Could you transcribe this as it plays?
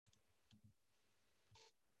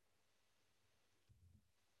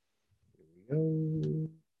go.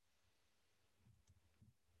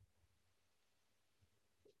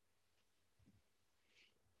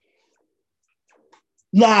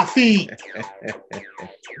 Live feed.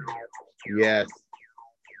 Yes.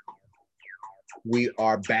 We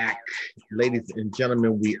are back. Ladies and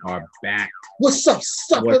gentlemen, we are back. What's up,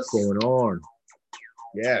 suckers? What's going on?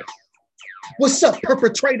 Yes. What's up,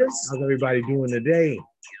 perpetrators? How's everybody doing today?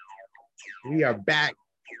 We are back.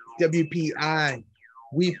 WPI.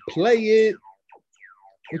 We play it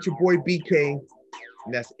with your boy BK.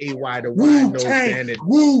 And that's AY, the Wide Nose Bandit.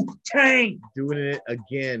 Wu-Tang. Doing it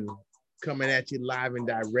again. Coming at you live and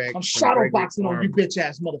direct. I'm shadowboxing on you bitch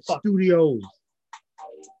ass motherfucker. Studios.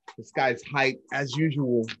 This guy's hype as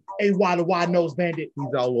usual. AY, the Wide Nose Bandit.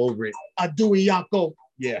 He's all over it. Adui Yako.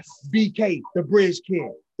 Yes. BK, the Bridge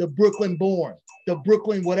Kid. The Brooklyn born. The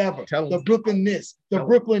Brooklyn whatever. The Brooklyn this. The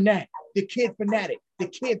Brooklyn that. The Kid fanatic. The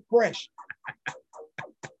Kid fresh.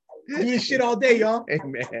 Do this shit all day, y'all. Hey,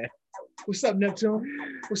 man. What's up,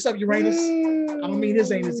 Neptune? What's up, Uranus? I don't mean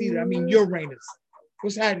his anus either. I mean Uranus.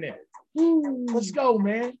 What's happening? Let's go,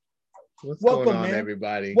 man. Welcome, going on, man.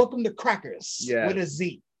 Everybody? Welcome to Crackerz with a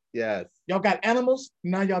Z. Yes. Y'all got animals,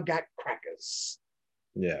 now y'all got crackers.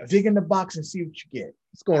 Yeah. Dig in the box and see what you get.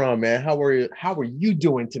 What's going on, man? How are you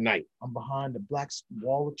doing tonight? I'm behind the black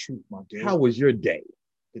wall of truth, my dude. How was your day?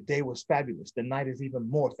 The day was fabulous. The night is even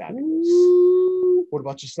more fabulous. Ooh. What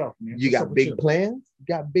about yourself, man? You got big plans? You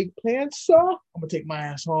got big plans, sir? I'm gonna take my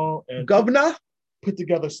ass home and Governor put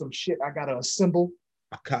together some shit. I gotta assemble.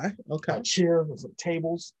 Okay. A chair and some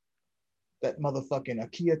tables. That motherfucking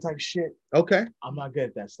IKEA type shit. Okay. I'm not good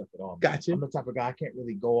at that stuff at all. Gotcha. I'm the type of guy I can't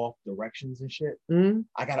really go off directions and shit. Mm-hmm.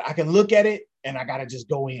 I can look at it and I gotta just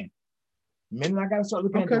go in. The minute I gotta start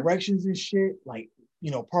looking at directions and shit, like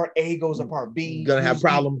part A goes to part B. You're gonna have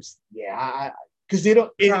problems. Yeah, because they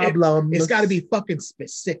don't. It's got to be fucking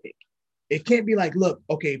specific. It can't be like, look,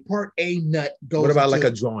 okay, part A nut goes. What about like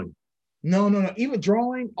a drawing? No. Even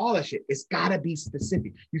drawing, all that shit. It's got to be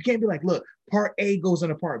specific. You can't be like, look, part A goes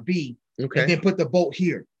into part B, and then put the bolt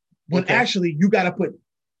here. When actually you got to put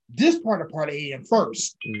this part of part A in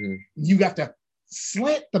first. Mm-hmm. You got to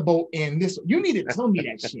slant the bolt in this. You need to tell me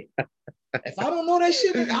that shit. If I don't know that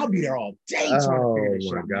shit, I'll be there all day trying to figure this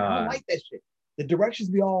shit out. I don't like that shit. The directions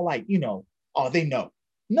be all like, oh, they know.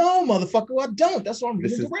 No, motherfucker, I don't. That's why I'm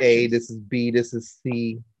reading directions. This is A, this is B, this is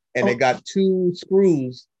C. And they got two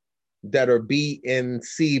screws that are B and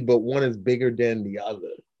C, but one is bigger than the other.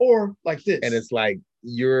 Or like this. And it's like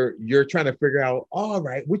you're trying to figure out, all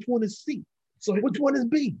right, which one is C? So which one is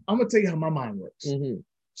B? I'm gonna tell you how my mind works. Mm-hmm.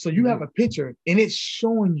 So you have a picture and it's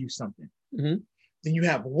showing you something. Mm-hmm. Then you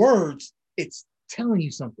have words, it's telling you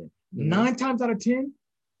something. Mm-hmm. 9 times out of 10,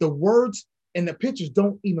 the words and the pictures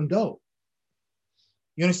don't even go.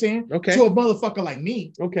 You understand? Okay. To a motherfucker like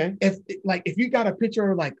me, okay. If you got a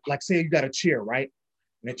picture, like say you got a chair, right?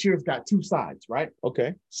 And the chair's got 2 sides, right?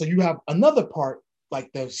 Okay. So you have another part, like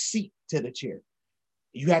the seat to the chair.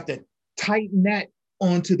 You have to tighten that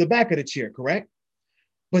onto the back of the chair, correct?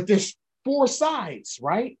 But there's 4 sides,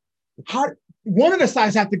 right? One of the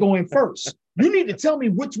sides have to go in first. You need to tell me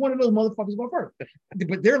which one of those motherfuckers go first.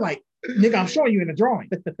 But they're like, nigga, I'm showing you in the drawing.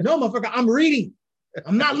 No, motherfucker, I'm reading.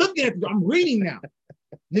 I'm not looking at it. I'm reading now.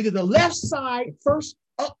 Nigga, the left side, first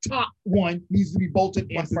up top one needs to be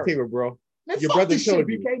bolted in first. The table, bro? Man, your brother told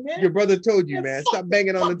you. BK, man. Your brother told you, man. Stop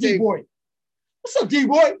banging on the table. D-boy. What's up,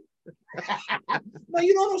 D-boy? No,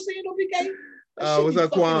 you know what I'm saying, though, BK? What's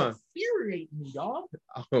up, Quan? Infuriating me, y'all.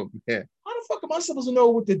 Oh, man. How the fuck am I supposed to know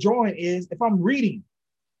what the drawing is if I'm reading?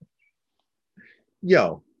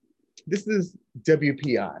 Yo, this is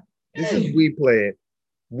WPI. This is We Play It.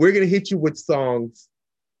 We're going to hit you with songs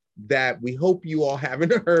that we hope you all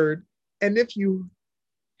haven't heard. And if you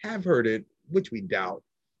have heard it, which we doubt,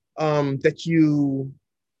 that you,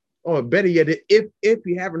 or better yet, if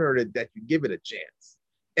you haven't heard it, that you give it a chance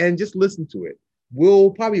and just listen to it.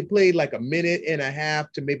 We'll probably play like 1.5 minutes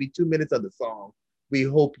to maybe 2 minutes of the song. We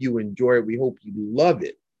hope you enjoy it. We hope you love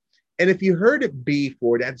it. And if you heard it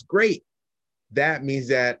before, that's great. That means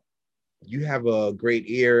that you have a great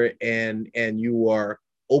ear and you are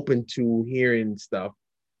open to hearing stuff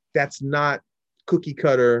that's not cookie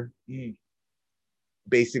cutter,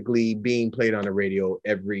 basically being played on the radio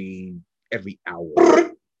every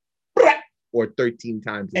hour or 13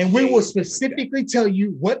 times. And we will specifically tell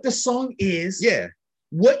you what the song is. Yeah.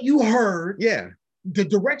 What you heard. Yeah. The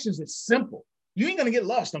directions is simple. You ain't gonna get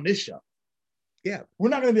lost on this show. Yeah. We're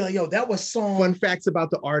not gonna be like, yo, that was song. Fun facts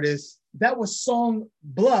about the artist. That was song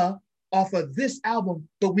blah off of this album,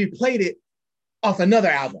 but we played it off another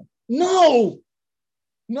album. No.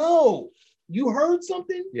 You heard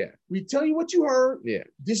something? Yeah. We tell you what you heard. Yeah.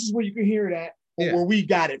 This is where you can hear it at, or where we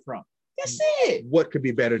got it from. That's it. What could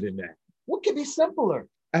be better than that? What could be simpler?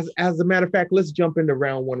 As a matter of fact, let's jump into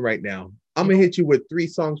round one right now. I'm gonna hit you with 3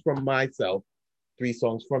 songs from myself, 3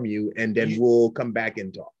 songs from you, and then we'll come back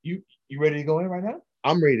and talk. You ready to go in right now?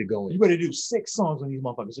 I'm ready to go in. You better do 6 songs on these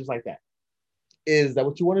motherfuckers, just like that. Is that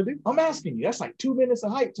what you want to do? I'm asking you. That's like 2 minutes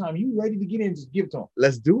of hype time. You ready to get in? Just give it to him.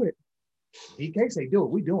 Let's do it. He can't say do it.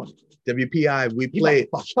 We doing it. WPI, we play it.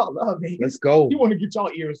 Fuck y'all up, man. Let's go. You want to get y'all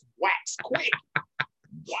ears waxed quick.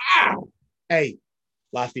 Wow. Hey,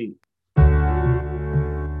 Lafi.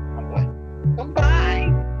 I'm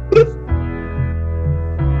fine.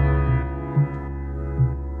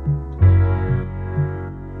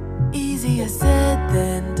 Easier said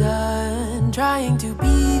than done, trying to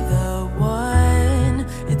be the one.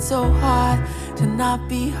 It's so hard to not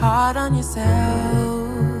be hard on yourself.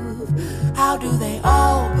 How do they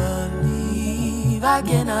all believe? I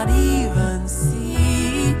cannot even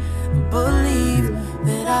see, believe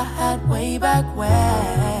that I had way back when.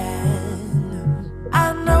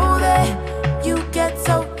 I know that you get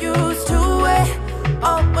so used to it,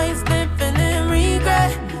 always living in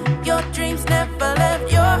regret. Your dreams never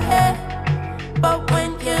left your head, but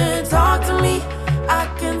when you talk to me, I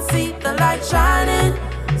can see the light shining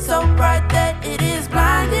so bright that it is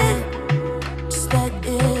blinding. Just let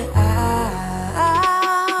it out.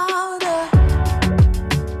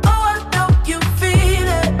 Oh, I know you feel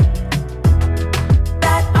it,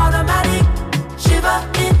 that automatic shiver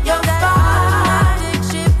in your spine,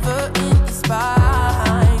 shiver in your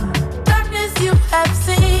spine. Darkness, you have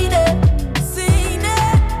seen it.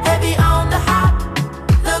 Heavy on the hot,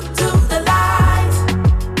 look to the light.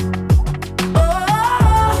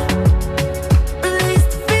 Oh, release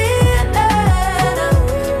the feeling.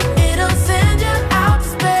 It'll send you out to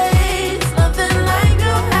space. Nothing like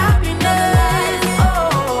your happiness.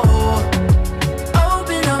 Oh,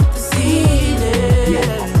 open up the ceiling.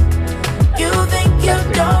 You think you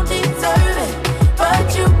don't deserve it, but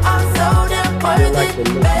you are so damn worth it,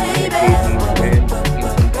 baby.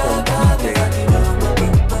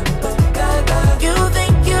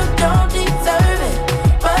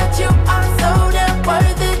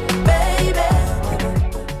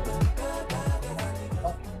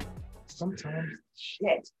 Sometimes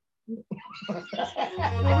shit.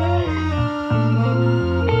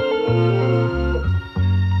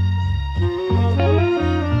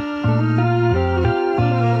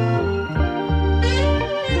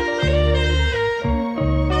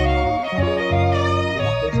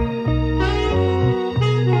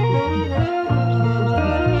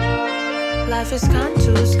 Life is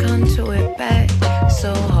contour it back.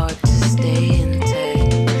 So hard to stay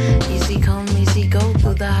intact. Easy come, easy go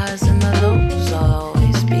through the highs and the lows. I'll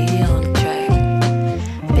always be on track.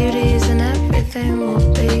 Beauty isn't everything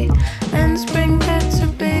will be. And spring gets her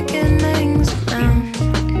beginnings now.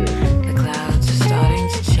 The clouds are starting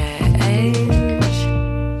to change.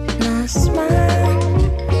 And I smile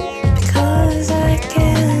because I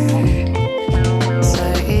can. It's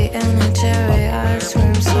like eating a cherry ice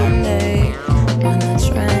cream sundae when it's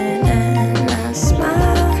raining. I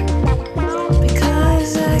smile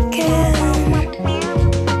because I can.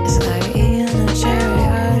 It's like eating a cherry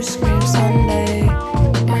ice cream sundae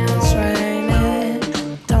when it's raining.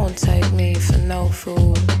 Don't take me for no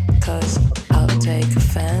fool, cause I'll take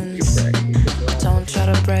offense. Don't try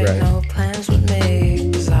to break no plans with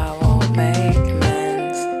me, cause I won't make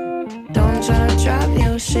amends. Don't try to drop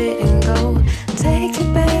your shit and go. Take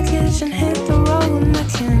your baggage and hit the road, and I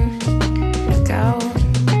can look out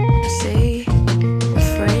and see I'm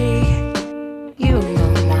free. You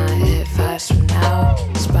know my advice from now.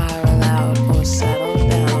 Spiral out or settle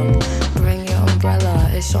down. Bring your umbrella,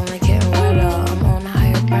 it's only getting wetter. I'm on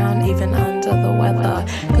higher ground, even under the weather.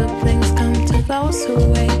 Good things come to those who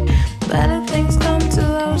wait. Better things come to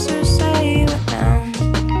those who say. But now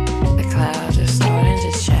the clouds are starting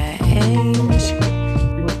to change.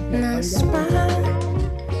 And I smile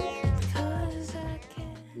because I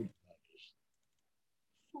can.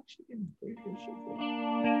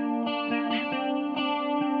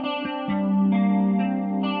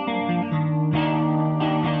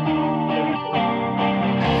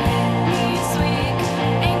 Knees weak,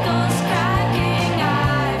 ankles cracking.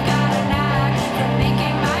 I've got a knack for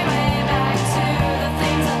making my way back to the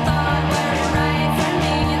things I thought were right for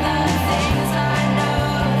me. The things I know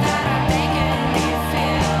that are making me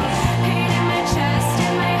feel pain in my chest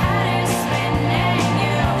and my head is spinning.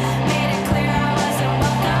 You made it clear I wasn't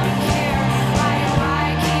welcome here. Why do I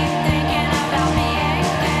keep thinking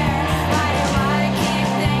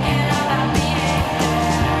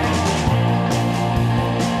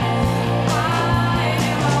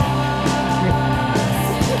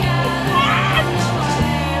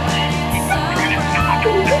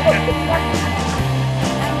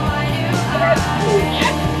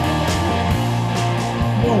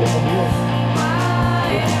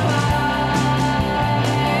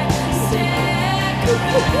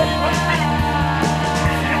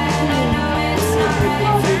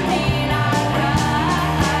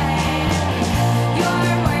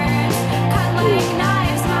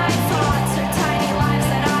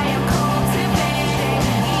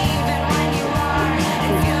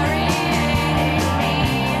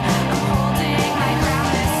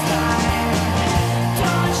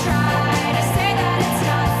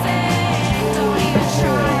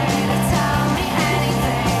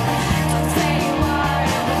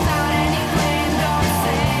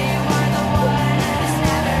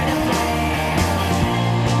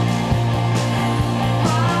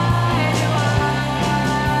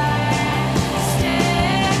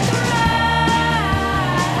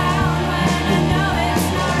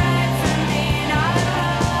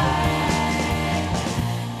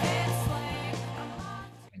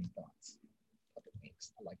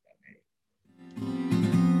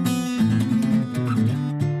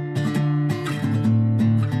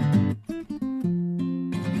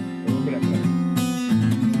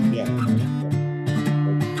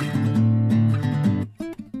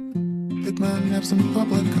In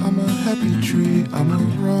public, I'm a happy tree. I'm a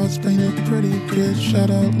rose painted pretty bitch. Shout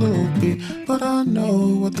out Lil B. But I know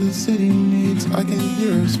what the city needs. I can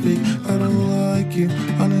hear her speak. I don't like you,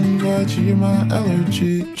 uninvite you. You're my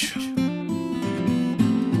allergy.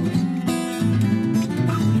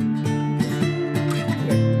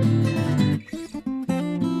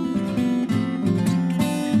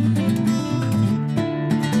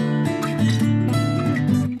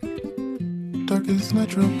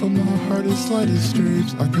 Metro, but my heart is light as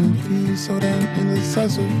streets. I can be so damn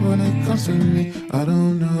indecisive when it comes to me. I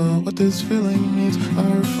don't know what this feeling means. My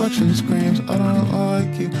reflection screams, I don't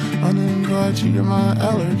like you, uninvite you, you're my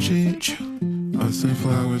allergy. I send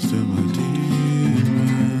flowers to my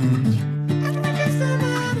demons.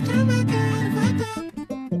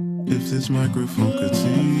 If this microphone could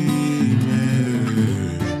see me,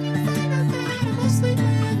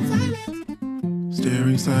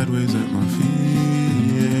 staring sideways at my feet.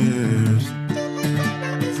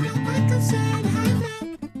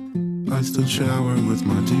 I still shower with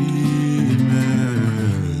my demons.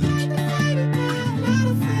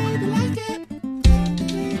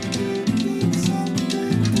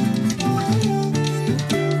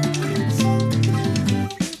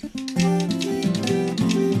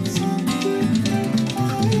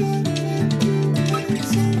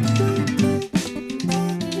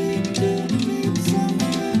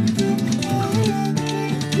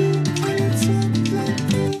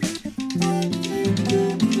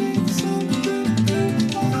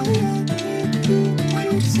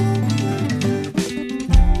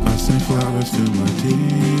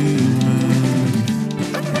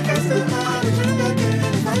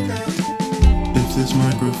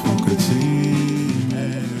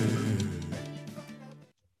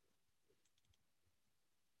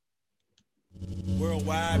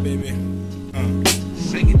 Worldwide, baby.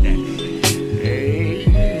 Sing it, daddy.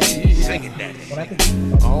 Hey, sing it, daddy.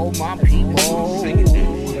 All my people. Sing it, daddy.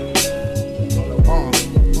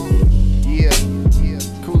 Yeah.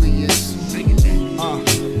 Kooley is. Sing it, daddy.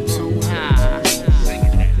 Too high. Sing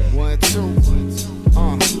it, daddy. 1, 2.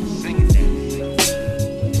 Sing it,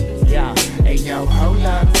 daddy. Yeah. Hey, yo, hold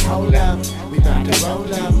up. We about to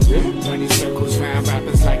roll up. Running circles round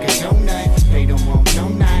rappers like a donut. They don't want no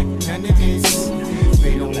night, none of this.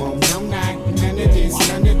 They don't want no night, none of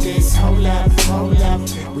this. Hold up.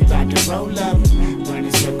 We about to roll up.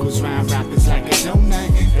 Running circles round rappers like a donut.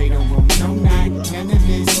 They don't want no night, none of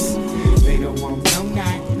this. They don't want no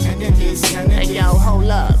night, none of this. Hey yo, hold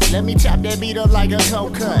up. Let me chop that beat up like a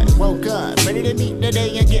cold cut. Woke up, ready to meet the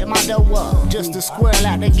day and get my dough up. Just a squirrel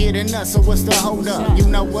out to get a nut, so what's the hold up? You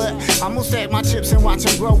know what? I'm gonna stack my chips and watch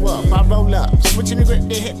them grow up. I roll up, switching the grip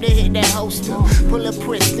to hit that holster. Pull a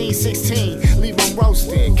pristine 16, leave them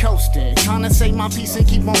roasted, coasting. Trying to say my piece and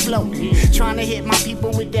keep on floating. Trying to hit my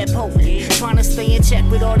people with that potent. Trying to stay in check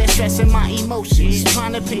with all that stress and my emotions.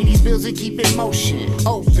 Trying to pay these bills and keep in motion.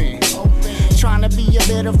 Open. Trying to be a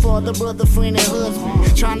better father, brother, friend, and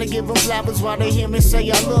husband. Trying to give them flowers while they hear me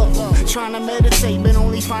say I love them. Trying to meditate, but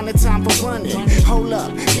only find the time for running. Hold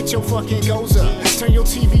up, get your fucking goals up. Turn your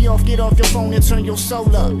TV off, get off your phone and turn your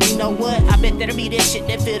soul up. You know what? I bet that'll be that shit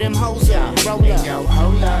that fit them hoes up. Roll up. Yo,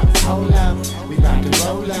 hold up. We about to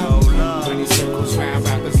roll up. Running circles round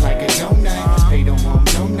rappers like a donut. They don't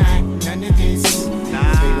want no night, none of this. They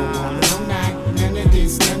don't want no night, none of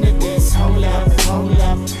this. Hold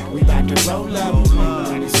up. We about to roll up.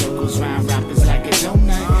 Running circles round rappers like a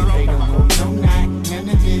donut. They don't want no night, none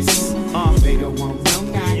of this. They don't want no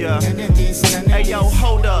night, none of this. Hey yo,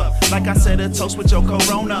 hold up. Like I said, a toast with your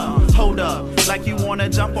corona. Hold up, like you wanna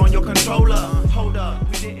jump on your controller. Hold up,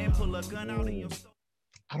 we didn't pull a gun out of your store.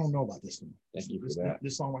 I don't know about this one. Thank you for that.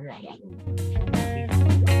 This song right here, I don't know.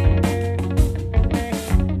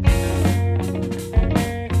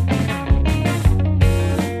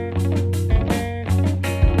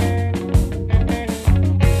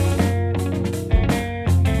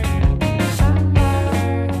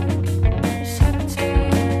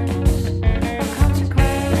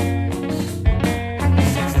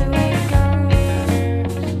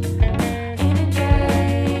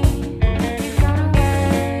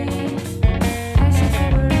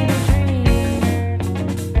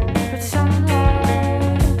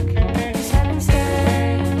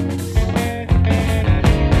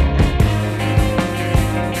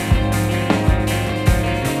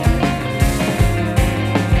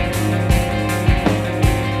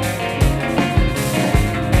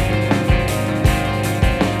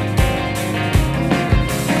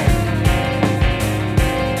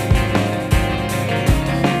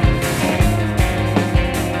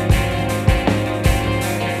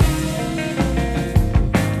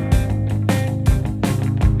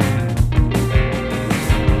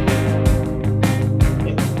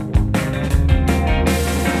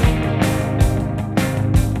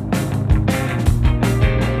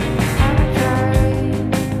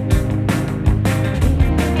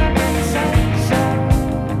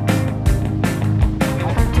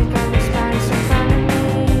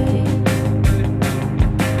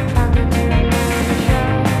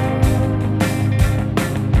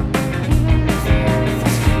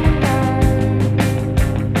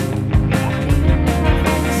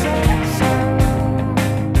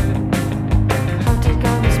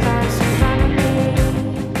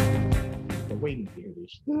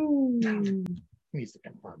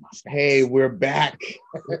 Hey, we're back.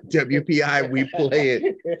 WPI, we play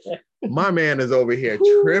it. My man is over here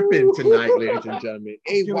tripping tonight, ladies and gentlemen.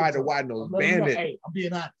 Hey, Wide Nose Bandit. Hey, I'm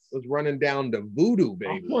being honest. Was running down the voodoo,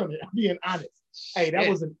 baby. I'm being honest. Hey, that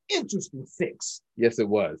was an interesting fix. Yes, it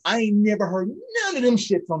was. I ain't never heard none of them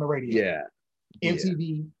shits on the radio. Yeah.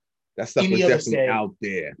 MTV. That stuff was definitely out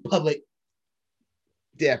there. Public.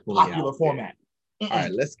 Definitely popular format. All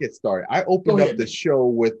right, let's get started. I opened up the show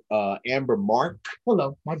with Amber Mark.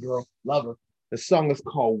 Hello, my girl. Love her. The song is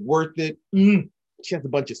called Worth It. She has a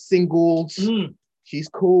bunch of singles. She's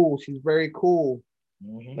cool. She's very cool.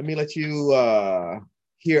 Let me let you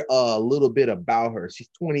hear a little bit about her. She's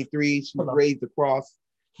 23. She's raised across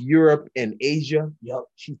Europe and Asia. Yep.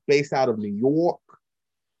 She's based out of New York.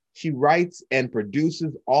 She writes and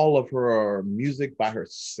produces all of her music by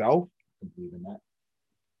herself. I believe in that.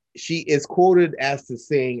 She is quoted as to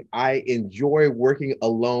saying, "I enjoy working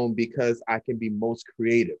alone because I can be most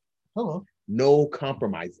creative. Hello. No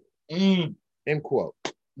compromising." End quote.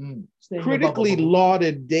 Critically bubble.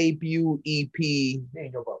 lauded debut EP,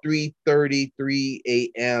 3:33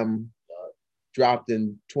 a.m. Dropped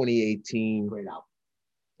in 2018. Great album.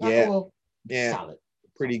 Yeah. Yeah. Solid.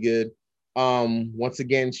 Pretty good. Once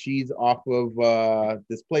again, she's off of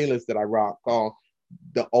this playlist that I rock called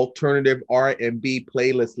the Alternative R&B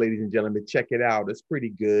Playlist, ladies and gentlemen. Check it out. It's pretty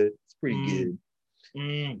good. It's pretty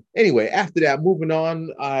good. Anyway, after that, moving on,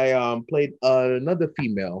 I played another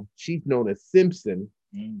female. She's known as Simpson,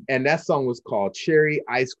 and that song was called Cherry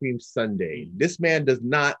Ice Cream Sundae. This man does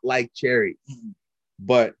not like cherries,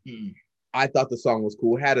 but I thought the song was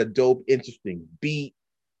cool. Had a dope, interesting beat.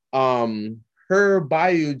 Her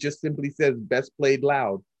bio just simply says best played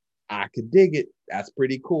loud. I could dig it. That's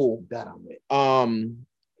pretty cool. That I'm with.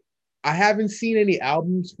 I haven't seen any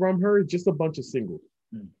albums from her, just a bunch of singles.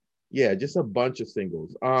 Yeah, just a bunch of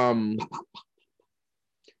singles.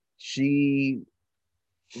 She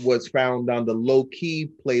was found on the low key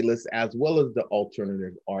playlist as well as the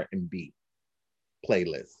alternative R&B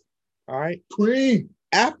playlist. All right. Queen.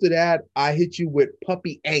 After that, I hit you with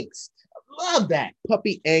Puppy Angst. I love that.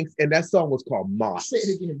 Puppy Angst, and that song was called Moths. Say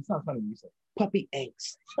it again. It's not funny you said. Puppy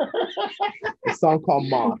Angst. A song called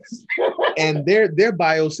Moths. And their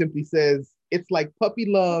bio simply says, it's like puppy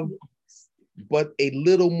love, but a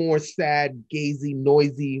little more sad, gazy,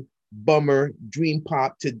 noisy, bummer, dream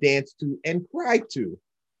pop to dance to and cry to.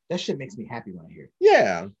 That shit makes me happy when I hear it.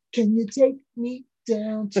 Yeah. Can you take me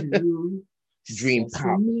down to dream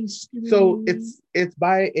pop? Street? So it's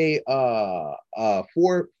by a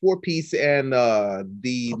four-piece, and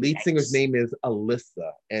the lead singer's name is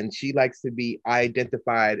Alyssa, and she likes to be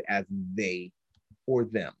identified as they or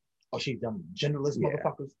them. Oh, she's them genderless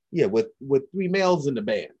motherfuckers. Yeah, with three males in the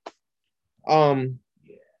band. Yeah.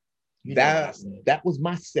 That was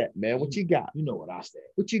my set, man. What you got? You know what I said.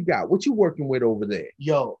 What you got? What you working with over there?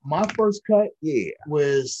 Yo, my first cut Yeah.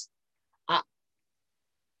 was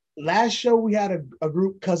last show we had a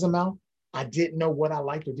group, Cousin Mouth. I didn't know what I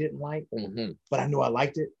liked or didn't like, but I knew I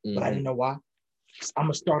liked it, but I didn't know why. I'm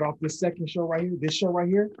gonna start off this second show right here. This show right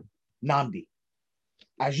here, NNAMDI.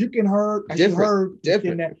 As you heard,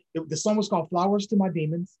 the song was called "Flowers to My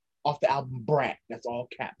Demons" off the album Brat. That's all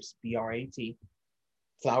caps, BRAT.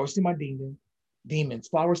 "Flowers to My Demons,"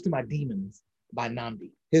 "Flowers to My Demons" by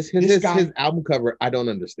NNAMDI. His album cover, I don't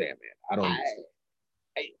understand, man.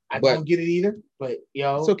 I don't get it either. But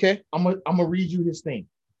it's okay. I'm gonna read you his thing.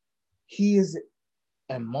 He is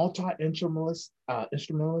a multi-instrumentalist,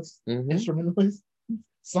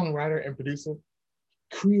 songwriter and producer,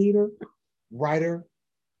 creator, writer,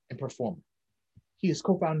 and performer. He is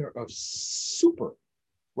co-founder of Super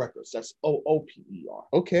Records. That's OOPER.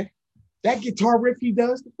 Okay. That guitar riff he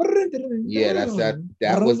does. Yeah,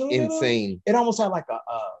 that was insane. It almost had like a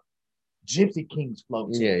Gypsy King's flow.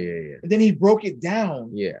 Yeah. And then he broke it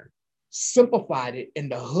down. Yeah. Simplified it in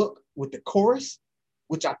the hook with the chorus,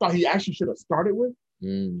 which I thought he actually should have started with.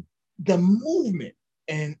 The movement,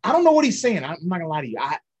 and I don't know what he's saying. I'm not gonna lie to you.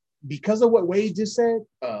 Because of what Wade just said,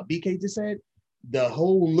 BK just said, the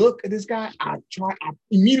whole look of this guy, I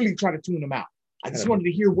immediately tried to tune him out. I just wanted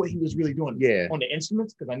to hear what he was really doing on the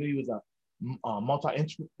instruments, because I knew he was a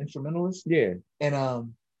multi-instrumentalist. Yeah.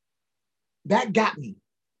 And that got me.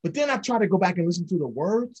 But then I tried to go back and listen to the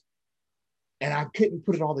words, and I couldn't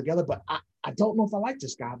put it all together. But I don't know if I like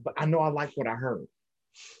this guy, but I know I like what I heard.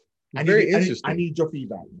 Very interesting. I need your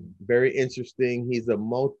feedback. Very interesting. He's a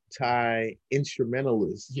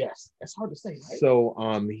multi-instrumentalist. Yes, that's hard to say, right? So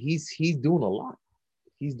he's doing a lot.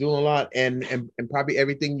 He's doing a lot, and probably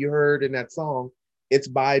everything you heard in that song, it's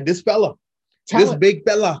by this fella, this big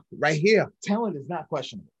fella right here. Talent is not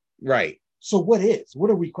questionable, right? So what is? What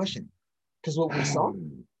are we questioning? Because what we saw.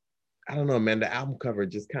 I don't know, man. The album cover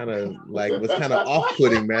just kind of was kind of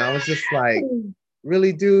off-putting, man. I was just like,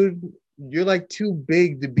 really, dude? You're like too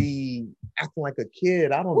big to be acting like a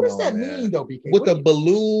kid. I don't know. What does that mean, though, BK? With a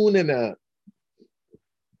balloon and a,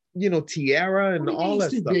 tiara and all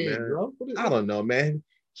that stuff, big, man. Bro? I don't know, man.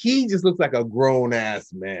 He just looks like a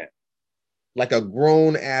grown-ass man. Like a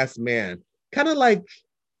grown-ass man. Kind of like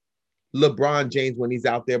LeBron James when he's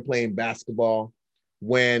out there playing basketball.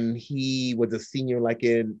 When he was a senior, like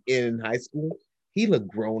in high school, he looked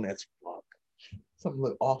grown as fuck. Something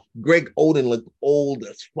looked off. Greg Oden looked old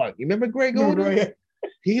as fuck. You remember Greg Oden? Right.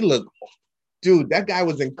 He looked, dude, that guy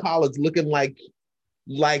was in college looking like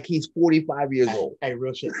he's 45 years old. Hey,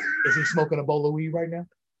 real shit. Is he smoking a bowl of weed right now?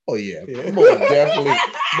 Oh, yeah. Most definitely.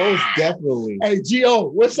 Most definitely. Hey, G.O.,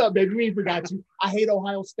 what's up, baby? We ain't forgot you. I hate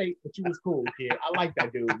Ohio State, but you was cool, kid. I like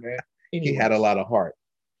that dude, man. Anyway. He had a lot of heart.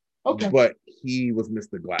 Okay. But he was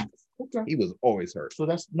Mr. Glass. Okay. He was always hurt. So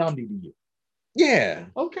that's NNAMDI to you. Yeah.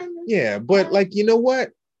 Okay. Man. Yeah. But you know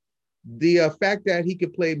what? The fact that he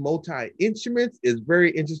could play multi-instruments is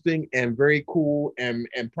very interesting and very cool, and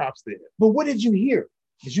props to him. But what did you hear?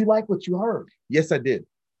 Did you like what you heard? Yes, I did.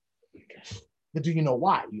 But do you know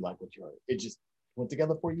why you like what you heard? It just went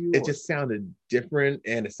together for you? It just sounded different,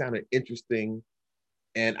 and it sounded interesting,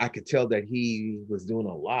 and I could tell that he was doing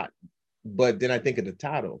a lot. But then I think of the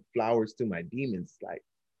title, "Flowers to My Demons," like,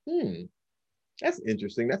 that's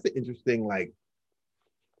interesting. That's an interesting,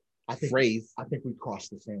 phrase. I think we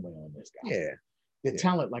crossed the same way on this guy. Yeah. The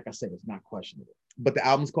talent, like I said, is not questionable. But the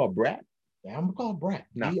album's called Brat. The album called Brat.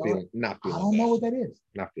 Not feeling I don't know what that is.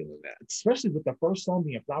 Not feeling that. Especially with the first song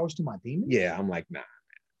being "Flowers to My Demons." Yeah, I'm like, nah,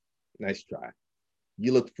 man. Nice try.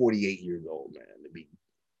 You look 48 years old, man, to be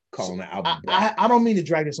calling the album Brat. I don't mean to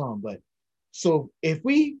drag this on, but so if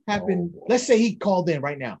we happen, let's say he called in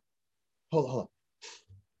right now. Hold on.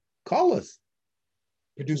 Call us.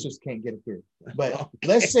 Producers can't get it through. But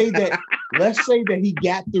let's say that he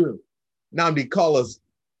got through. NNAMDI, call us.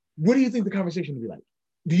 What do you think the conversation would be like?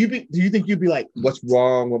 Do you think you'd be like, what's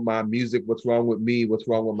wrong with my music? What's wrong with me? What's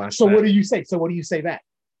wrong with my So what do you say? So what do you say back?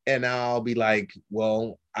 And I'll be like,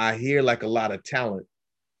 well, I hear a lot of talent,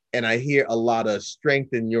 and I hear a lot of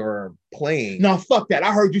strength in your playing. No, fuck that.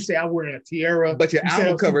 I heard you say I'm wearing a tiara. But your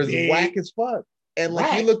album cover is whack as fuck. And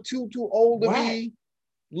you look too old to be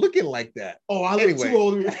looking like that. Oh, I look too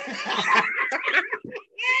old.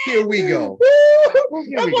 Here we go.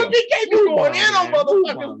 That's what BK be going in on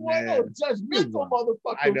motherfuckers. Judgmental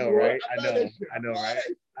motherfucker. I know, right? I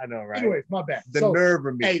know, right? Anyways, my bad. The nerve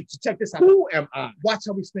of me. Hey, check this out. Who am I? Watch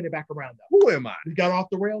how we spin it back around, though. Who am I? We got off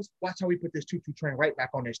the rails. Watch how we put this choo-choo train right back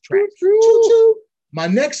on this track. Choo-choo. My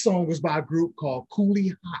next song was by a group called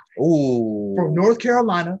Kooley High. Ooh. From North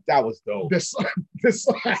Carolina. That was dope. That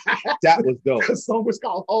was dope. The song was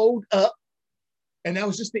called Hold Up. And that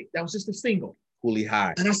was just a single. Kooley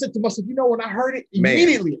High. And I said to myself, you know, when I heard it Man.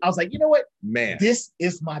 immediately, I was like, you know what? Man, This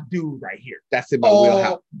is my dude right here. that's in my All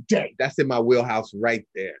wheelhouse. day. That's in my wheelhouse right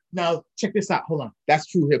there. Now, check this out. Hold on. That's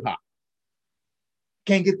true hip hop.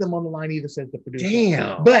 Can't get them on the line either, says the producer.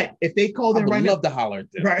 Damn. But if they call I them would right love now, to holler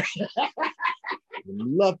at them. right? I would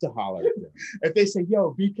love to holler at them. If they say,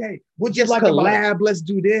 yo, BK, what'd you Just like about it? collab. Let's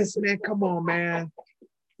do this, man. Come on, man.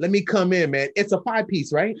 Let me come in, man. It's a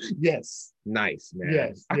 5-piece, right? Yes. Nice, man.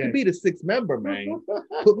 Yes, I yes. could be the 6th member, man.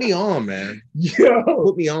 Put me on, man. Yo.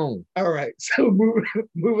 Put me on. All right. So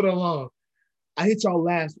moving along. I hit y'all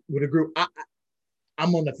last with a group.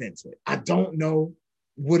 I'm on the fence with. I don't know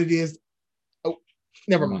what it is. Oh,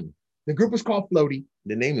 never mind. The group is called Floatie.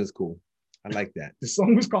 The name is cool. I like that. The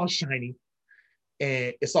song was called Shiny.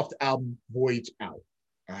 And it's off the album Voyage Out.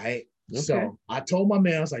 All right. Okay. So I told my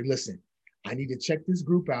man, I was like, listen, I need to check this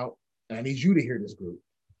group out. And I need you to hear this group.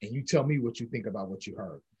 And you tell me what you think about what you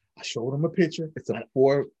heard. I showed him a picture. It's a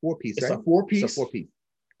four-piece, It's right? a 4-piece. It's a 4-piece.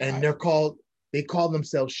 And they call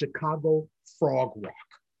themselves Chicago Frog Rock.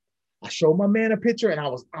 I showed my man a picture and I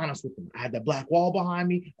was honest with him. I had the black wall behind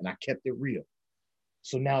me and I kept it real.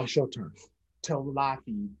 So now it's your turn. Tell the live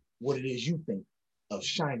feed what it is you think of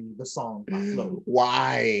Shiny, the song by Floatie.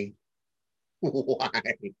 Why? Why?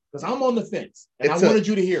 Because I'm on the fence and It's I wanted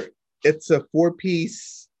you to hear it. It's a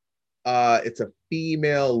 4-piece. It's a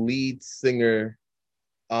female lead singer.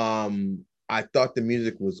 I thought the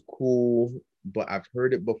music was cool, but I've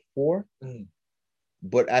heard it before.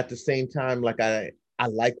 But at the same time, like I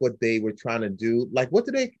like what they were trying to do. Like, what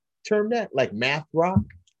do they term that? Like math rock?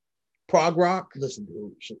 Prog rock? Listen,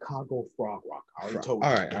 dude, Chicago Frog Rock. I already told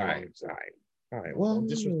All you. right. Well, Well, don't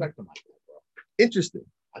disrespect them like that, bro. interesting.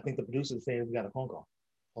 I think the producer's saying we got a phone call.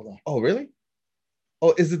 Hold on. Oh, really?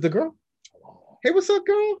 Oh, is it the girl? Hey, what's up,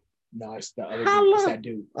 girl? No, it's the other Holla. dude. It's that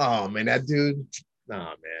dude. Oh, man, that dude. Nah,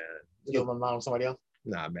 man. You don't mind with somebody else?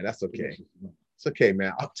 Nah, man, that's okay. It's okay,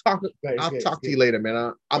 man. I'll talk It's to you later,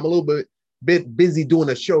 man. I'm a little bit busy doing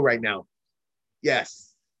a show right now.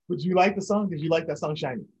 Yes. Would you like the song? Did you like that song,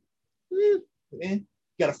 Shiny? You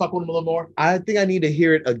gotta fuck with them a little more. I think I need to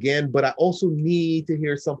hear it again, but I also need to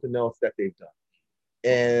hear something else that they've done.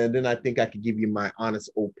 And then I think I could give you my honest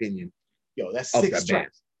opinion. Yo, that's of 6 that tracks.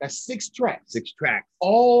 band. That's 6 tracks. 6 tracks.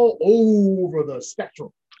 All over the spectrum.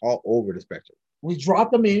 All over the spectrum. We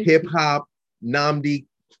dropped them in. Hip hop, NNAMDI,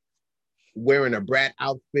 wearing a brat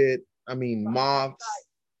outfit. I mean, Moths.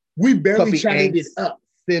 We barely Puppy chatted it Angst, up.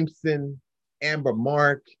 Simpson, Amber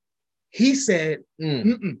Mark. He said,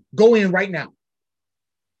 go in right now.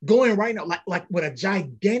 Go in right now, like with a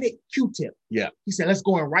gigantic Q-tip. Yeah. He said, let's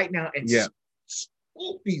go in right now and Yeah.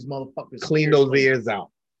 scoop these motherfuckers. Clean those ears out.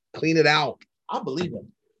 Clean it out. I believe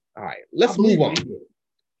him. All right, let's move on.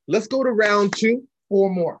 Let's go to round 2. 4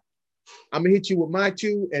 more. I'm gonna hit you with my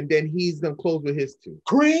 2, and then he's gonna close with his 2.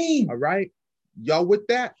 Cream. All right, y'all with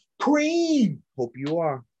that? Cream. Hope you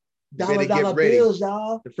are. You Dollar better get ready. bills,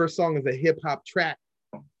 y'all. The first song is a hip hop track,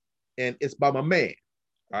 and it's by my man.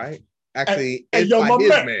 All right, actually, Hey, it's yo, by my his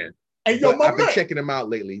man. man. Hey, yo, But my I've been man. checking him out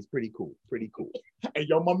lately. He's pretty cool. Pretty cool. Hey,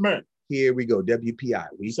 yo, my man. Here we go. WPI.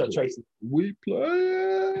 What's up, Tracy? We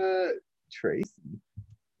play Tracy.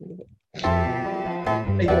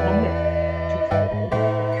 Hey, yo, my man.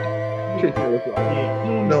 Tracy, what's up?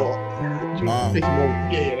 Yeah. No. Tracy,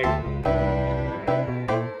 Yeah.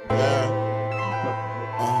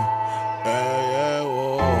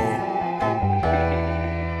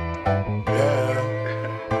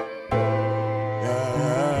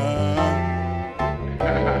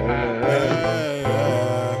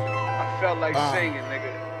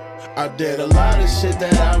 I did a lot of shit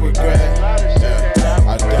that I regret.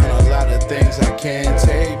 I done a lot of things I can't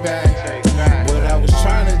take back. But I was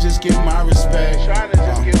trying to just get my respect.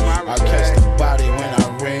 I catch the body when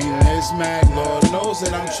I ring this Mac. Lord knows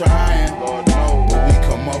that I'm trying. When we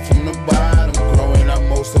come up from the bottom, growing up,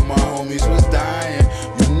 most of my homies was dying.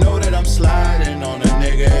 You know that I'm sliding on a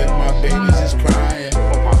nigga if my babies is crying.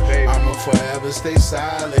 I'ma forever stay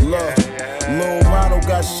silent. Look, Lil Ronald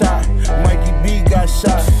got shot, Mikey B got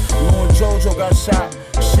shot, Lil Jojo got shot,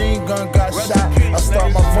 Machine Gun got shot. I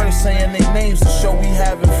start my verse saying their names to show we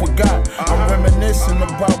haven't forgot. I'm reminiscing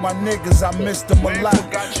about my niggas, I missed them a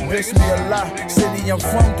lot. Miss me a lot, city I'm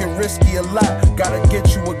from get risky a lot. Gotta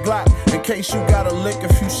get you a Glock in case you gotta lick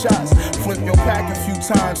a few shots. Flip your pack a few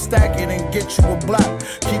times, stack it and get you a block.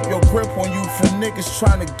 Keep your grip on you for niggas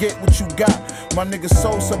trying to get what you got. My nigga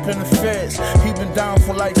Sosa up in the feds, he been down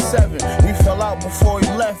for like 7. We fell out before he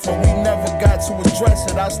left and we never got to address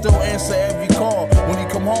it. I still answer every call. When he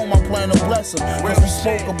come home, I plan to bless him. Cause we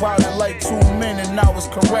spoke about it like 2 men and I was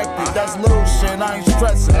corrected. That's little shit, I I ain't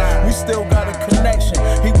stressing. We still got a connection.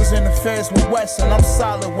 He was in the feds with Wesson. I'm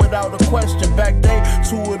solid without a question. Back day,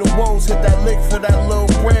 2 of the woes hit that lick for that little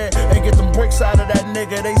bread. And get them bricks out of that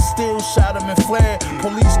nigga. They still shot him and fled.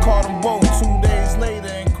 Police caught them both 2 days later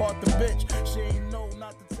and caught the bitch. She ain't know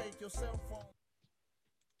not to take your cell phone.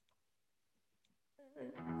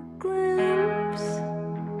 Glimpse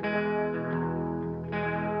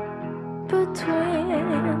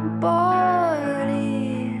between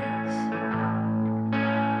bodies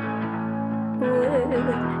with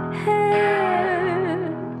hair.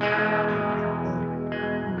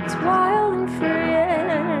 It's wild and free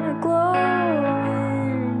and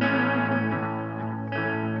glowing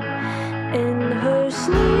in her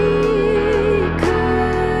sneaker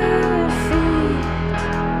feet.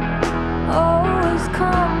 Always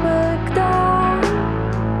come back down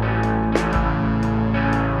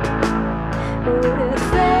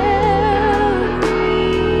with every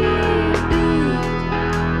beat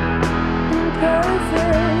in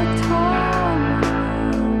perfect harmony.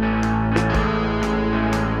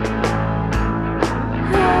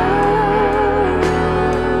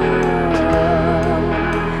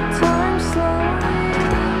 Time slowing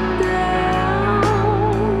down.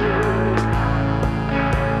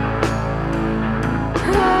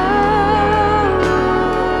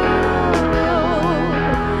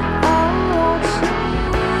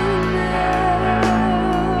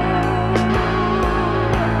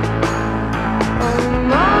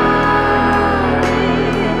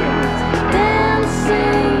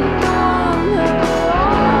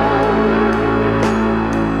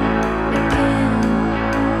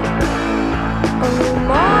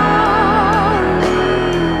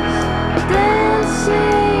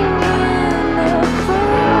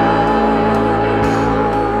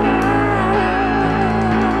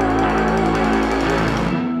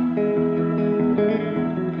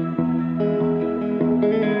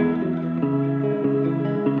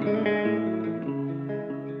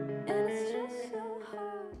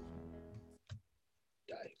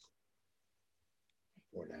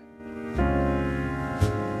 For that.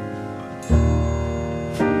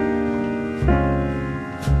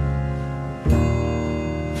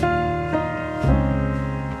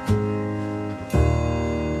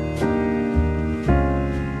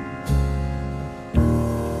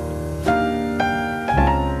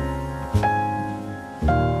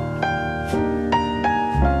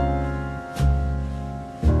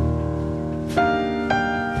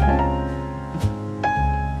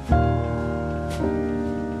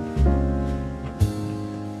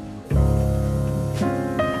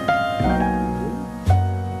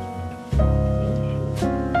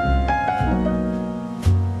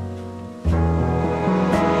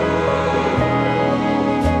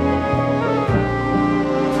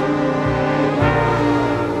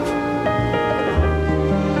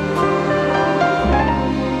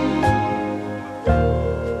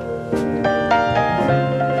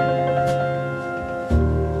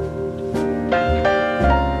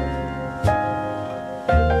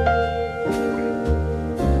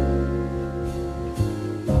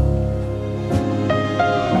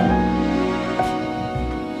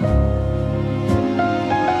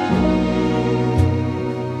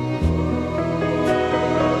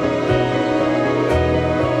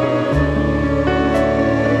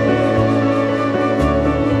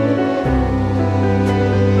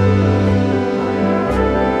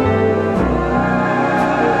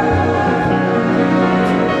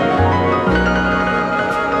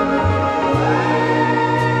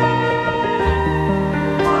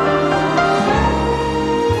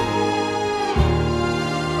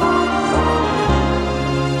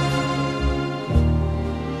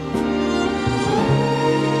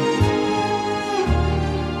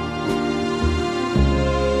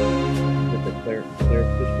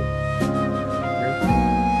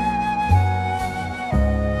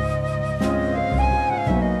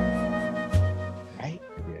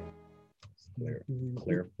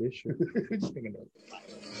 Claire Fisher.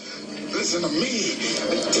 Listen to me.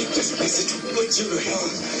 Take this message with you to hell.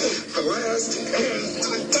 The last end to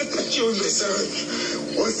the touch you deserve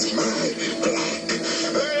was my black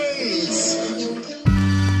veins.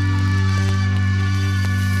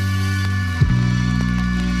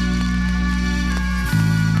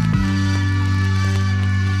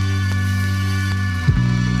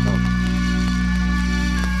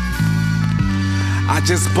 I I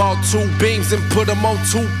just bought 2 beams and put them on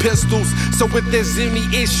 2 pistols. So if there's any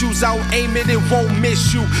issues, I'll aim it, it won't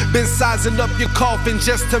miss you. Been sizing up your coffin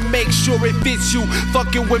just to make sure it fits you.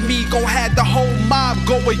 Fucking with me, gon' have the whole mob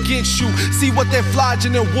go against you. See what that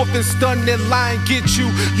flogging and whooping, stunning and lying get you.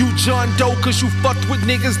 You John Doe, cause you fucked with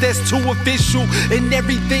niggas that's too official. And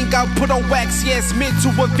everything I put on wax, yeah, it's meant to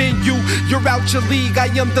offend you. You're out your league, I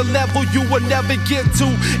am the level you will never get to.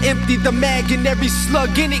 Empty the mag and every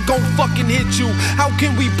slug in it gon' fucking hit you. How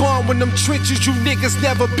can we bond when them trenches you niggas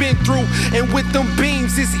never been through? And with them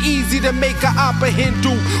beams, it's easy to make a opera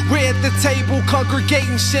Hindu. We're at the table,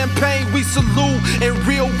 congregating champagne, we salute. And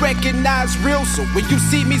real recognize real, so when you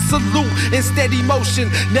see me salute in steady motion,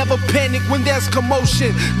 never panic when there's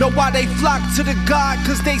commotion. Know why they flock to the God,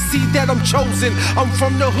 cause they see that I'm chosen. I'm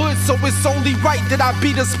from the hood, so it's only right that I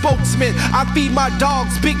be the spokesman. I feed my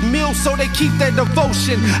dogs big meals so they keep their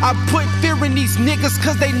devotion. I put fear in these niggas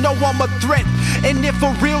cause they know I'm a threat. And if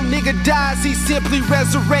a real nigga dies, he simply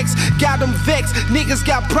resurrects. Got them vexed, niggas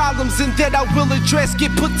got problems and that I will address.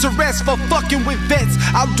 Get put to rest for fucking with vets,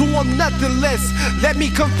 I'll do them nothing less. Let me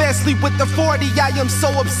confess, leave with the 40, I am so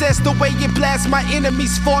obsessed. The way it blasts my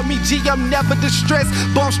enemies for me, G, I'm never distressed.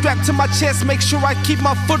 Bone strapped to my chest, make sure I keep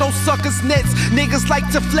my foot on suckers' nets. Niggas like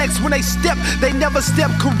to flex when they step, they never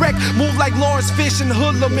step correct. Move like Lawrence Fish and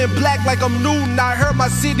hoodlum in black like I'm Newton. I heard my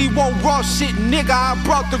city won't raw shit, nigga, I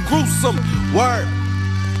brought the gruesome. Word.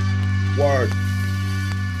 Word.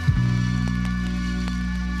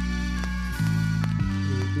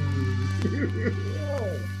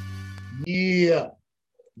 Yeah.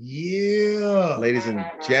 Yeah. Ladies and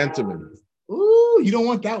gentlemen. Ooh, you don't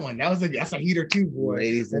want that one. That's a heater too, boy.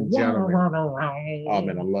 Ladies and gentlemen. Oh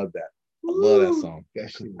man, I love that. I love that song.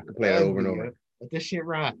 That shit, I can play that over and over. Let this shit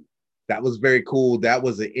ride. That was very cool. That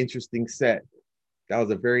was an interesting set. That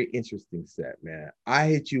was a very interesting set, man. I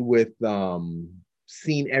hit you with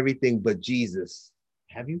Seen Everything But Jesus.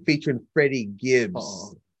 Have you? Featuring Freddie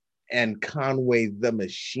Gibbs and Conway The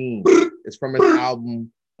Machine. It's from an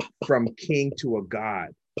album From King to a God.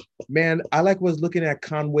 Man, I was looking at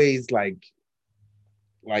Conway's like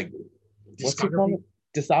what's it called?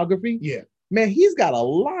 Discography? Yeah. Man, he's got a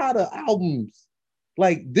lot of albums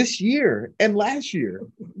like this year and last year.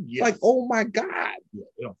 Yes. Like, oh my God. Yeah,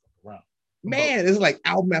 they don't fuck around. Man, it's like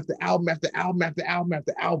album after album after album after album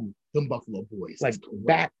after album. Them Buffalo Boys. Like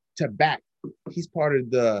back to back. He's part of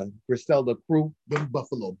the Griselda crew. Them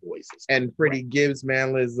Buffalo Boys. And Freddie Gibbs,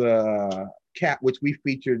 man, is Cat, which we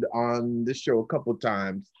featured on the show a couple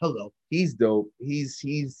times. Hello. He's dope. He's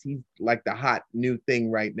like the hot new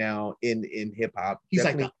thing right now in hip hop. He's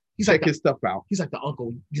check his stuff out. He's like the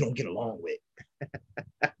uncle you don't get along with.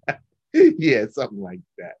 Yeah, something like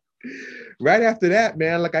that. Right after that,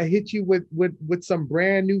 man, like I hit you with some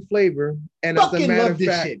brand new flavor. And fucking as a matter love of this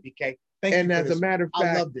fact, shit, BK. Thank and you as a matter of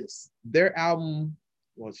fact, I love this. Their album,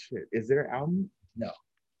 well, shit, is their album? No.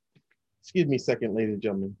 Excuse me a second, ladies and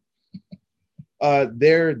gentlemen.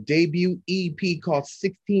 Their debut EP called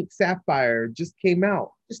 16th Sapphire just came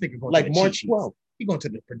out. This nigga going like to March 12th. He going to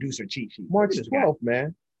the producer cheat sheet. March 12th,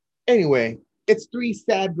 man. Anyway, it's 3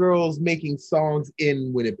 sad girls making songs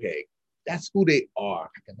in Winnipeg. That's who they are.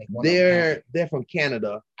 I can make one they're from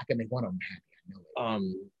Canada. I can make one of them happy. I know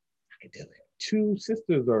it. I can do it. 2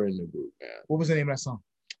 sisters are in the group, man. What was the name of that song?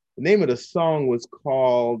 The name of the song was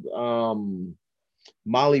called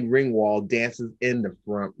Molly Ringwald Dances in the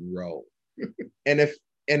Front Row. and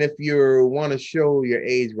if you want to show your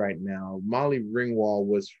age right now, Molly Ringwald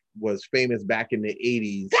was famous back in the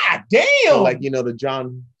 80s. God damn! So like, you know, the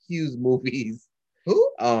John Hughes movies. Who?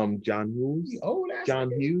 John Hughes. Oh, that's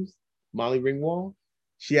John Hughes. Molly Ringwald.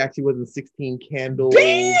 She actually was in 16 Candles.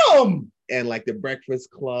 Damn! And like The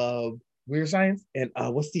Breakfast Club. Weird Science. And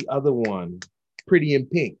what's the other one? Pretty in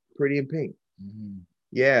Pink. Pretty in Pink. Mm-hmm.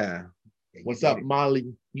 Yeah. What's up,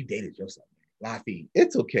 Molly? You dated yourself, man. Laffy.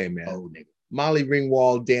 It's okay, man. Oh, nigga. Molly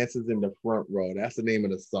Ringwald Dances in the Front Row. That's the name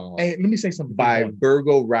of the song. Hey, let me say something. By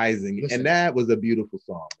Virgo Rising. Listen. And that was a beautiful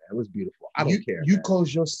song, man. It was beautiful. I don't care. You man.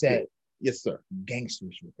 close your set. Yes, sir.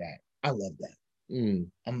 Gangsters with that. I love that.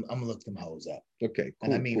 I'm gonna look them hoes up. Okay. Cool,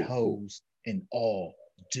 and I mean cool. hoes in all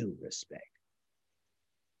due respect.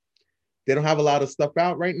 They don't have a lot of stuff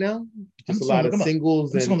out right now. Just a lot of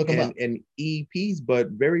singles and EPs, but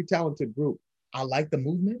very talented group. I like the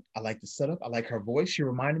movement. I like the setup. I like her voice. She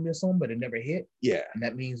reminded me of someone, but it never hit. Yeah. And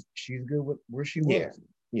that means she's good with where she was.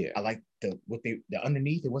 Yeah. I like the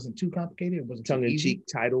underneath. It wasn't too complicated. It wasn't tongue in cheek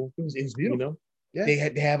title. It was beautiful. You know? Yeah.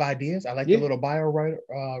 They have ideas. I like the little bio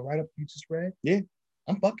write up you just read. Yeah.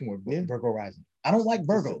 I'm fucking with Virgo Rising. I don't like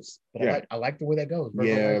Virgos, but I like the way that goes.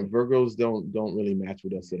 Virgo Rising. Virgos don't really match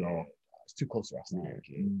with us at all. It's too close to us now.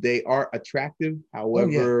 They are attractive,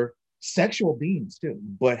 however, sexual beings too.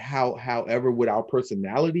 But however, with our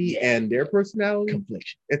personality and their personality,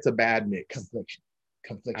 confliction. It's a bad mix. Confliction.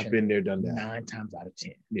 I've been there, done that. 9 times out of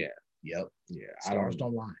 10. Yeah. Yep. Yeah. Stars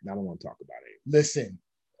don't lie. I don't want to talk about it. Listen,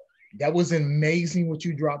 that was amazing what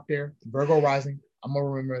you dropped there. Virgo Rising. I'm gonna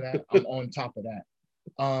remember that. I'm on top of that.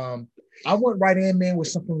 I went right in, man, with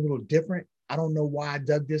something a little different. I don't know why I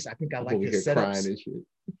dug this. I think I like his setups. And shit.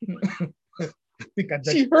 I think I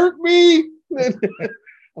dug. She hurt me.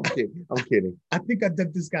 I'm kidding. I think I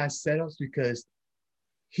dug this guy's setups because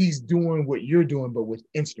he's doing what you're doing, but with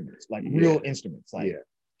instruments, like real instruments. Like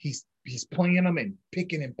he's playing them and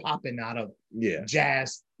picking and popping out of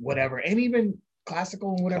jazz, whatever, and even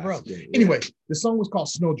classical and whatever else. Anyway, the song was called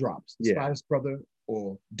Snowdrops. It's by his brother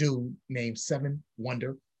or dude named Sven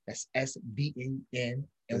Wunder. That's SVN and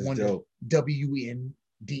Wunder,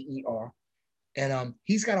 WNDER. And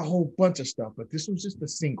he's got a whole bunch of stuff, but this was just a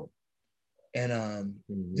single. And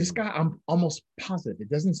this guy, I'm almost positive, it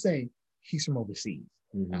doesn't say he's from overseas.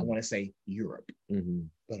 I want to say Europe.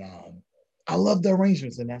 But I love the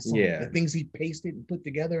arrangements in that song. The things he pasted and put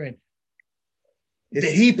together and that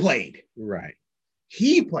he played. Right.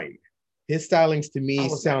 He played. His stylings to me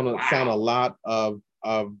sound a lot of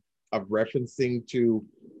referencing to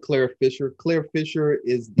Claire Fisher. Claire Fisher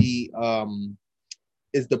is the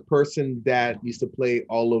person that used to play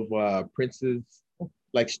all of Prince's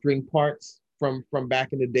like string parts from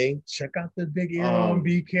back in the day. Check out the big ear on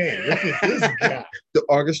BK. Look at this guy. The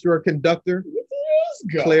orchestra conductor. This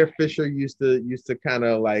guy. Claire Fisher used to kind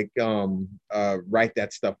of like write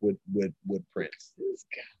that stuff with Prince. This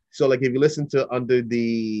guy. So like if you listen to Under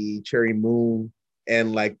the Cherry Moon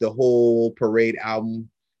and like the whole Parade album,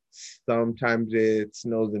 Sometimes It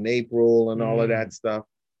Snows in April and all of that stuff.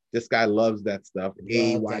 This guy loves that stuff.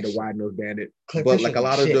 The Wide Nose Bandit. But like a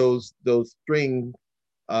lot of those string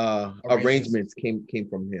arrangements came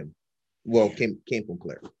from him. Well, came from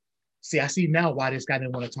Claire. See, I see now why this guy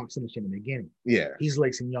didn't want to talk so much in the beginning. Yeah. He's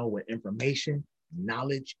lacing y'all with information,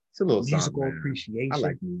 knowledge, it's a little musical song, appreciation. I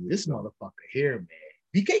like music. This motherfucker here, man.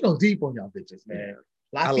 BK goes deep on y'all bitches, man.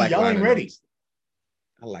 I like y'all ain't ready. Notes.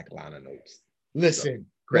 I like liner notes. Listen,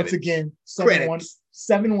 Credits. once again,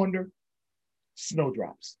 Sven Wunder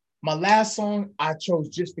Snowdrops. My last song I chose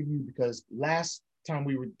just for you because last time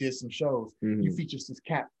we did some shows, you featured this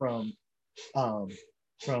cat from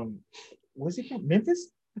where's he from? Memphis?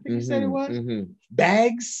 I think you said it was.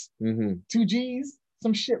 Bags, 2 G's,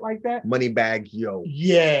 some shit like that. Money Bag Yo.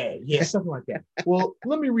 Yeah, something like that. Well,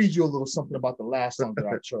 let me read you a little something about the last song that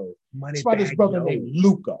I chose. It's by this brother named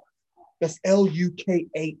Lukah. That's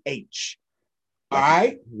Lukah. All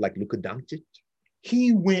right? Like Luka Doncic.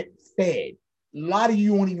 He went fed. A lot of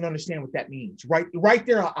you won't even understand what that means. Right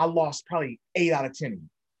there, I lost probably 8 out of 10 of you.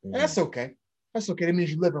 And that's okay. That's okay. That means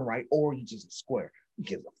you're living right or you're just a square. Who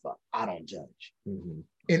gives a fuck? I don't judge.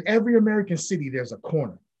 In every American city, there's a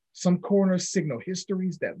corner. Some corners signal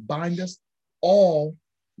histories that bind us all,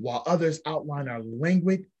 while others outline our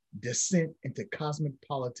languid descent into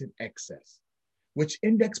cosmopolitan excess. Which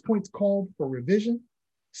index points called for revision?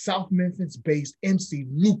 South Memphis-based MC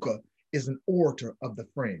Lukah is an orator of the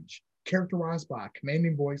fringe, characterized by a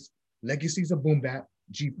commanding voice, legacies of boom bap,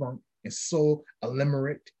 G-funk, and soul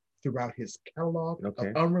elimerate throughout his catalog of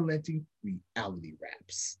unrelenting reality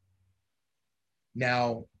raps.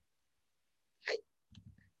 Now,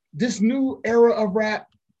 this new era of rap,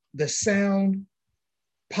 the sound,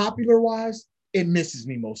 popular-wise, it misses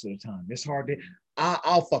me most of the time. It's hard to,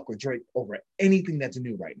 I'll fuck with Drake over anything that's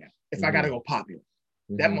new right now. If I gotta go popular,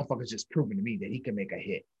 that motherfucker's just proven to me that he can make a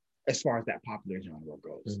hit as far as that popular genre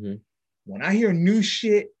goes. When I hear new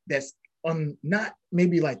shit that's not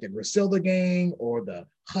maybe like the Griselda Gang or the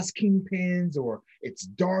Husk Kingpins or it's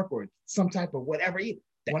dark or some type of whatever.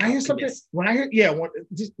 When I hear something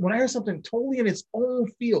totally in its own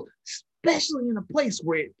field, especially in a place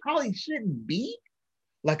where it probably shouldn't be,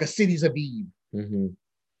 like a Cities of Eve,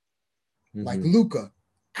 like Lukah,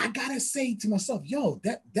 I gotta say to myself, yo,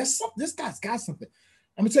 that's something. This guy's got something.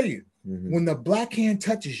 I'm gonna tell you, When the Black Hand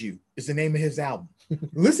Touches You is the name of his album.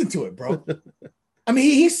 Listen to it, bro. I mean,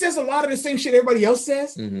 he says a lot of the same shit everybody else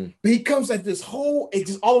says, but he comes at this whole, it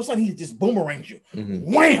just all of a sudden he just boomerangs you.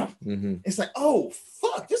 Wham! It's like, oh,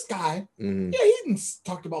 fuck, this guy. Yeah, he didn't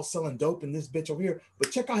talk about selling dope in this bitch over here,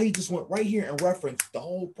 but check out how he just went right here and referenced the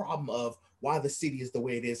whole problem of why the city is the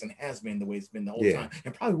way it is and has been the way it's been the whole time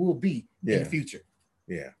and probably will be in the future.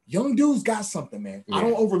 Young dude's got something, man. I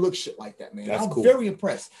don't overlook shit like that, man. I'm very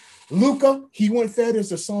impressed. Lukah, He Went Fed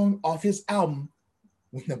is a song off his album,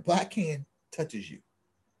 When the Black Hand Touches You.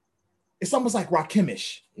 it's almost like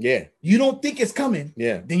Rakimish. Yeah. You don't think it's coming.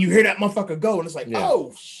 Yeah. Then you hear that motherfucker go, and it's like, Yeah.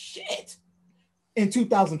 oh shit. In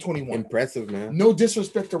 2021. Impressive, man. No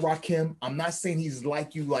disrespect to Rakim. I'm not saying he's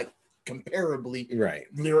like you, like comparably, Right.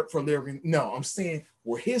 lyric for lyric. No, I'm saying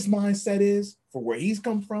where his mindset is, for where he's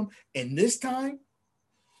come from, and this time,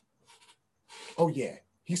 oh yeah,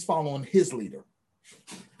 he's following his leader.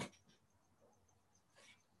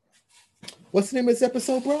 What's the name of this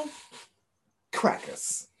episode, bro?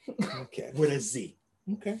 Crackerz. Okay. With a Z.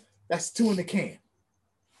 Okay. That's 2 in the can.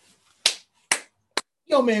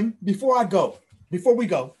 Yo, man, before we go.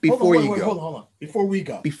 Hold on. Before we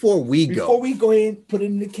go ahead and put it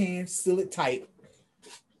in the can, seal it tight.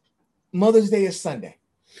 Mother's Day is Sunday.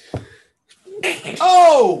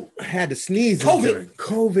 Oh! I had to sneeze.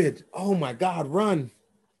 COVID. Oh my God, run.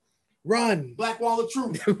 Black Wall of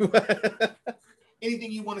Truth.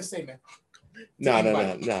 Anything you want to say, man? No,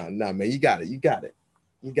 man. You got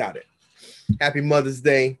it. Happy Mother's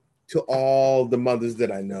Day to all the mothers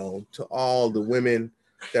that I know, to all the women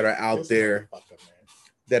that are out there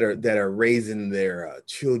that are raising their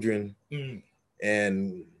children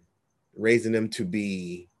and raising them to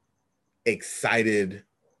be excited,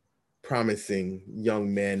 promising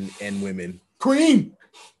young men and women. Cream.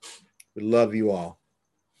 We love you all.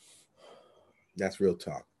 That's real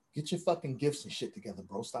talk. Get your fucking gifts and shit together,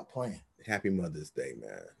 bro. Stop playing. Happy Mother's Day,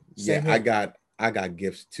 man. Same yeah, here. I got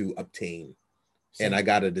gifts to obtain. Same and I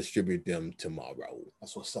gotta distribute them tomorrow.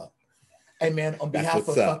 That's what's up. Hey man, on behalf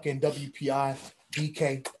of fucking WPI,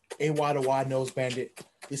 BK, AY the Wide Nose Bandit,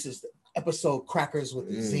 this is the episode Crackerz with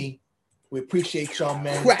the Z. We appreciate y'all,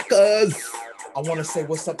 man. Crackerz. I want to say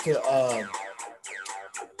what's up to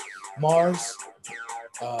Mars.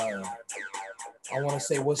 I want to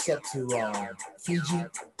say what's up to Fiji,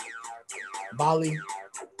 Bali,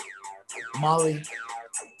 Mali,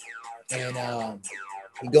 and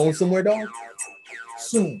you going somewhere, dog?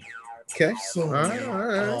 Soon. Okay. Soon. All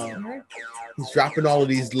right. He's dropping all of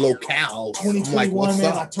these locales. 2021, like, what's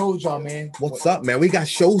man. up? I told y'all, man. What's up, man? We got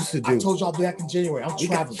shows to do. I told y'all back in January. I'm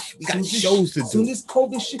traveling. We got shows to do. Soon this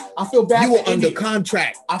COVID shit, I feel bad. You were for under India.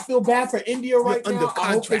 contract. I feel bad for India right You're now. under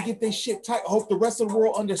I hope they contract. get their shit tight. I hope the rest of the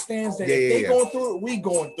world understands that if they going through it, we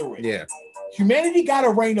going through it. Yeah. Humanity got to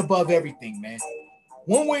reign above everything, man.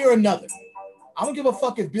 One way or another. I don't give a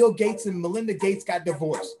fuck if Bill Gates and Melinda Gates got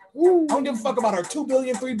divorced. I don't give a fuck about our 2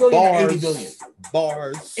 billion, 3 billion, or 80 billion.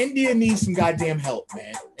 Bars. India needs some goddamn help,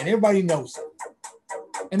 man. And everybody knows it.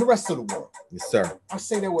 And the rest of the world. Yes, sir. I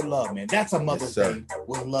say that with love, man. That's a Mother's Yes, sir. Day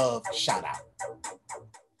with love. Shout out.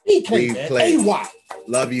 BK, We man. play. AY.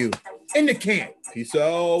 Love you. In the can. Peace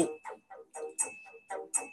out.